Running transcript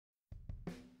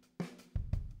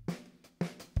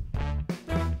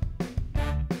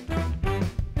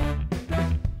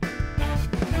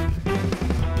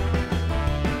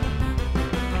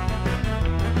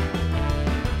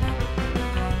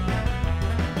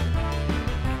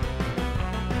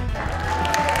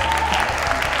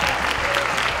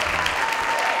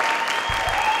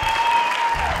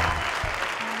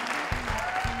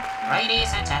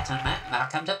Ladies and gentlemen,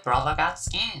 welcome to Brawler Got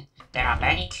Skin. There are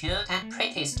many cute and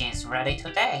pretty skins ready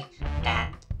today.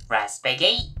 Then, let's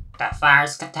begin. The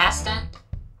first contestant,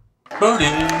 Bunny!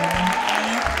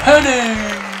 Honey!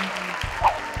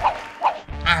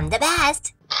 I'm the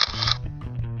best!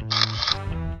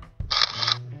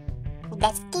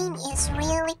 The skin is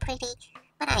really pretty,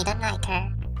 but I don't like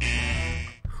her.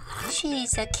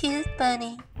 She's a cute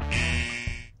bunny.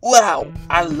 Wow,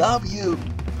 I love you!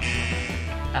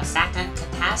 the second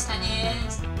contestant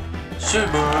is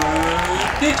Super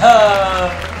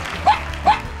Dita!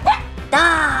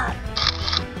 Dog!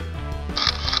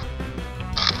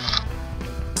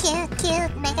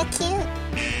 Cute, mega cute!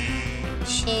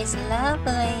 She's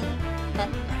lovely, but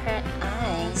her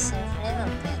eyes are a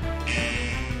little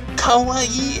bit.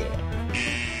 Kawaii!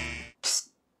 Psst.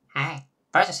 Hey,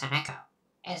 British and Echo.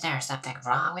 Is there something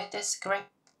wrong with this script?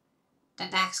 The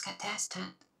next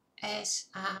contestant is,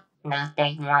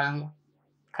 Nothing wrong.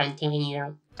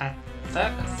 Continue.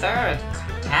 the third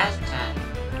contestant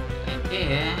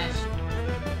is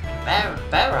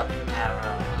Barrel.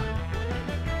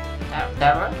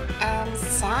 I'm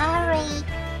sorry,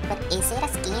 but is it a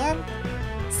skin?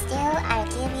 Still, I'll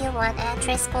give you one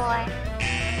entry score.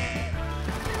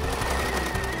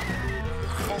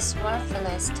 It's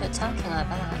worthless to talking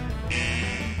about.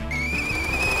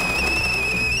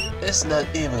 It's not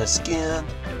even a skin,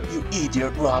 you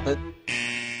idiot rabbit.